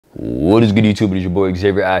What is good, YouTube? It is your boy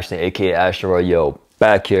Xavier Ashton, aka AshtonRoyale,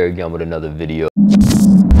 back here again with another video.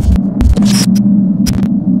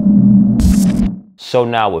 So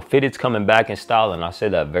now with fitteds coming back in style, and I say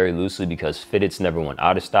that very loosely because fitteds never went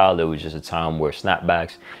out of style. There was just a time where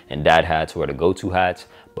snapbacks and dad hats were the go-to hats,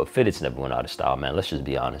 but fitteds never went out of style, man. Let's just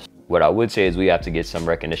be honest. What I would say is we have to get some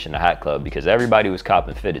recognition to Hat Club because everybody was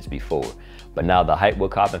copping fitteds before. But now the hype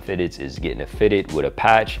with copping fitteds is getting it fitted with a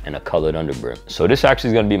patch and a colored underbrim. So this actually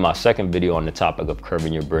is gonna be my second video on the topic of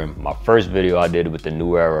curving your brim. My first video I did with the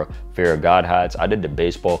new era Fear of God hats. I did the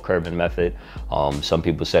baseball curving method. Some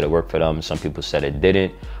people said it worked for them, some people said it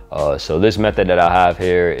didn't. So this method that I have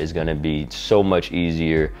here is gonna be so much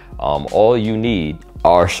easier. All you need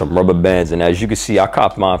are some rubber bands, and as you can see, I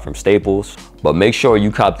copped mine from Staples, but make sure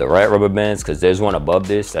you cop the right rubber bands because there's one above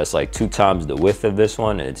this that's like 2 times the width of this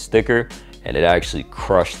one, and it's thicker, and it actually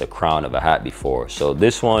crushed the crown of a hat before. So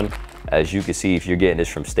this one, as you can see, if you're getting this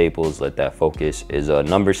from Staples, let that focus, is a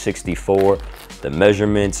number 64. The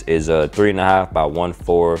measurements is a 3.5 by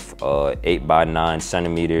 1/4, 8 by 9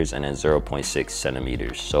 centimeters, and then 0.6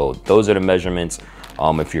 centimeters. So those are the measurements.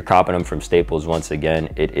 If you're copping them from Staples, once again,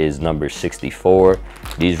 it is number 64.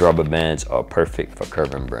 These rubber bands are perfect for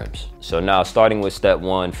curving brims. So now starting with step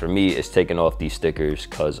 1, for me, is taking off these stickers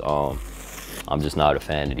because I'm just not a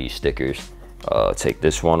fan of these stickers. Take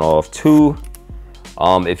this one off too.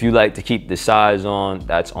 If you like to keep the size on,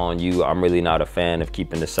 that's on you. I'm really not a fan of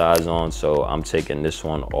keeping the size on, so I'm taking this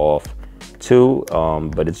one off too,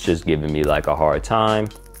 but it's just giving me like a hard time.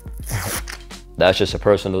 That's just a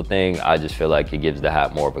personal thing. I just feel like it gives the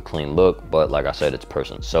hat more of a clean look, but like I said, it's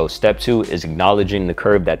personal. So step 2 is acknowledging the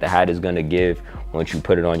curve that the hat is gonna give once you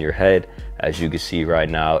put it on your head. As you can see right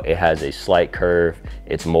now, it has a slight curve.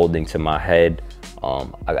 It's molding to my head.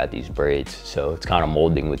 I got these braids, so it's kind of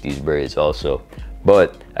molding with these braids also.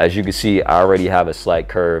 But as you can see, I already have a slight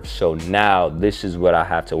curve. So now this is what I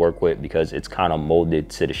have to work with because it's kind of molded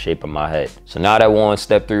to the shape of my head. So now that we're on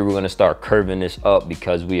step 3, we're gonna start curving this up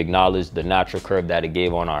because we acknowledge the natural curve that it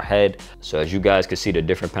gave on our head. So as you guys can see the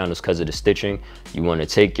different panels because of the stitching, you wanna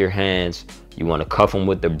take your hands, you wanna cuff them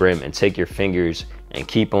with the brim and take your fingers and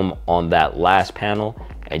keep them on that last panel.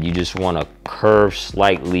 And you just wanna curve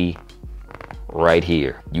slightly right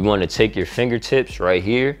here. You wanna take your fingertips right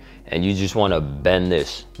here and you just want to bend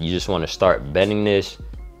this. You just want to start bending this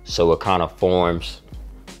so it kind of forms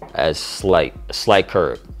as a slight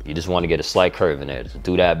curve. You just want to get a slight curve in there. Just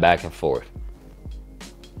do that back and forth.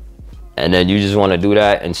 And then you just want to do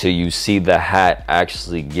that until you see the hat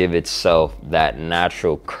actually give itself that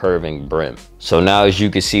natural curving brim. So now as you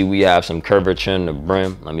can see, we have some curvature in the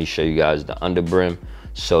brim. Let me show you guys the under brim.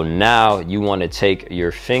 So now you want to take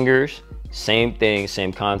your fingers, same thing,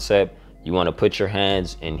 same concept. You want to put your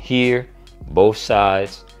hands in here, both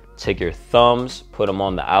sides, take your thumbs, put them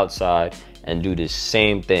on the outside, and do the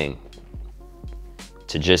same thing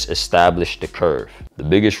to just establish the curve. The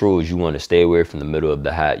biggest rule is you want to stay away from the middle of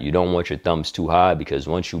the hat. You don't want your thumbs too high because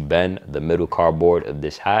once you bend the middle cardboard of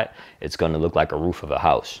this hat, it's going to look like a roof of a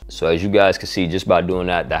house. So as you guys can see, just by doing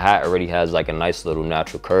that, the hat already has like a nice little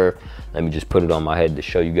natural curve. Let me just put it on my head to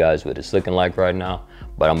show you guys what it's looking like right now.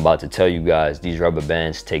 But I'm about to tell you guys, these rubber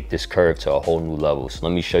bands take this curve to a whole new level. So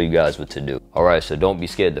let me show you guys what to do. All right, so don't be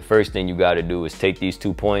scared. The first thing you got to do is take these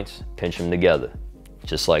 2 points, pinch them together,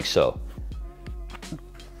 just like so.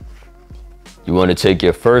 You want to take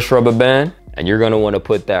your first rubber band and you're going to want to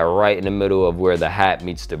put that right in the middle of where the hat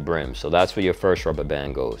meets the brim. So that's where your first rubber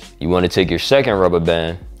band goes. You want to take your second rubber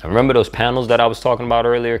band, and remember those panels that I was talking about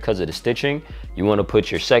earlier because of the stitching? You want to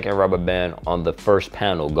put your second rubber band on the first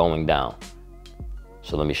panel going down.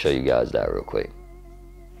 So let me show you guys that real quick.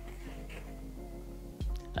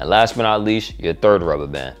 And last but not least, your third rubber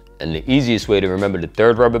band. And the easiest way to remember the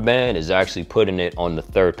third rubber band is actually putting it on the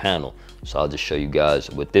third panel. So I'll just show you guys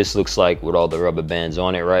what this looks like with all the rubber bands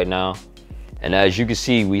on it right now. And as you can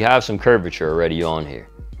see, we have some curvature already on here.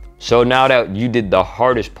 So now that you did the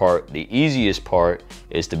hardest part, the easiest part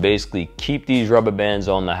is to basically keep these rubber bands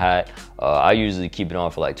on the hat. I usually keep it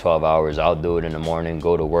on for like 12 hours. I'll do it in the morning,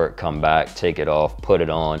 go to work, come back, take it off, put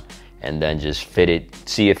it on, and then just fit it.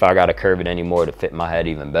 See if I gotta curve it anymore to fit my head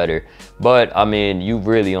even better. But I mean, you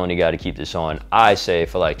really only gotta keep this on, I say,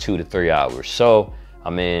 for like 2 to 3 hours. So,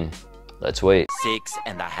 I mean, let's wait.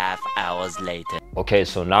 6.5 hours later. Okay,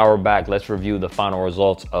 so now we're back. Let's review the final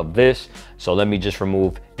results of this. So let me just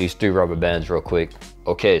remove these 3 rubber bands real quick.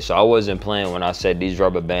 Okay, so I wasn't playing when I said these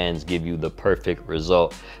rubber bands give you the perfect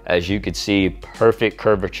result. As you can see, perfect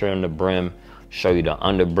curvature in the brim. Show you the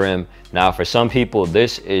under brim. Now for some people,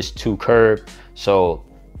 this is too curved. So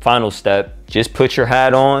final step, just put your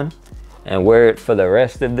hat on and wear it for the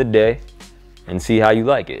rest of the day. and see how you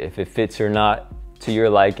like it. If it fits or not to your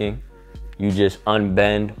liking, you just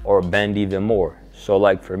unbend or bend even more. So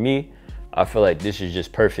like for me, I feel like this is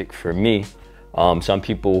just perfect for me. Some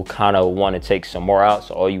people kind of want to take some more out,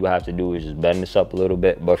 so all you have to do is just bend this up a little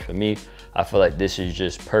bit. But for me, I feel like this is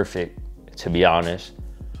just perfect, to be honest.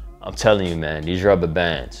 I'm telling you, man, these rubber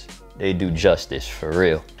bands, they do justice for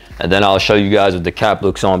real. And then I'll show you guys what the cap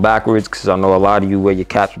looks on backwards, because I know a lot of you wear your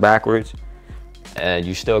caps backwards and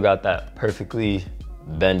you still got that perfectly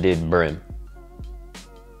bended brim.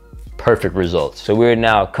 Perfect results. So we're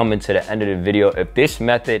now coming to the end of the video. If this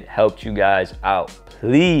method helped you guys out,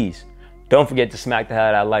 please don't forget to smack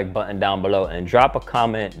that like button down below and drop a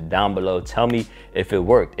comment down below. Tell me if it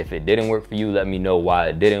worked. If it didn't work for you, let me know why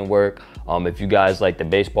it didn't work. If you guys like the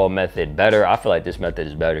baseball method better, I feel like this method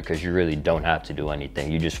is better because you really don't have to do anything.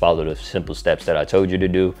 You just follow the simple steps that I told you to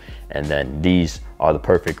do, and then these are the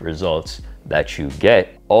perfect results that you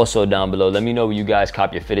get. Also down below, let me know where you guys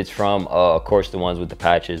cop your fitteds from. Of course, the ones with the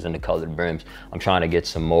patches and the colored brims. I'm trying to get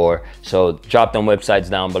some more, so drop them websites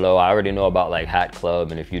down below. I already know about like Hat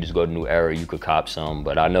Club, and if you just go to New Era, you could cop some,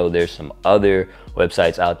 but I know there's some other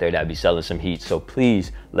websites out there that be selling some heat, so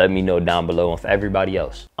please let me know down below. And for everybody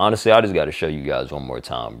else, honestly, I just got to show you guys one more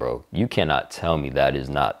time, bro. You cannot tell me that is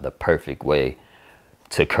not the perfect way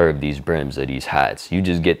to curve these brims of these hats. You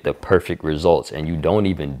just get the perfect results and you don't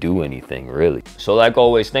even do anything really. So like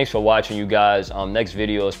always, thanks for watching, you guys. Next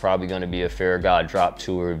video is probably going to be a Fear of God Drop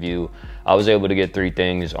 2 review. I was able to get 3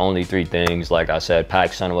 things, only 3 things. Like I said,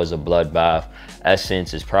 PacSun was a bloodbath.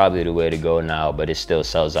 Essence is probably the way to go now, but it still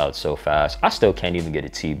sells out so fast. I still can't even get a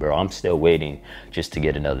tee, bro. I'm still waiting just to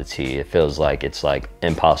get another tee. It feels like it's like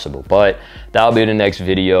impossible, but that'll be the next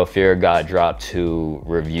video. Fear of God Drop 2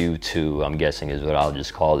 review 2, I'm guessing is what I'll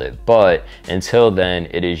just call it. But until then,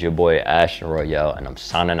 it is your boy AshtonRoyale, and I'm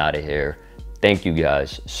signing out of here. Thank you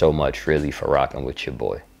guys so much really for rocking with your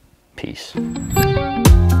boy. Peace.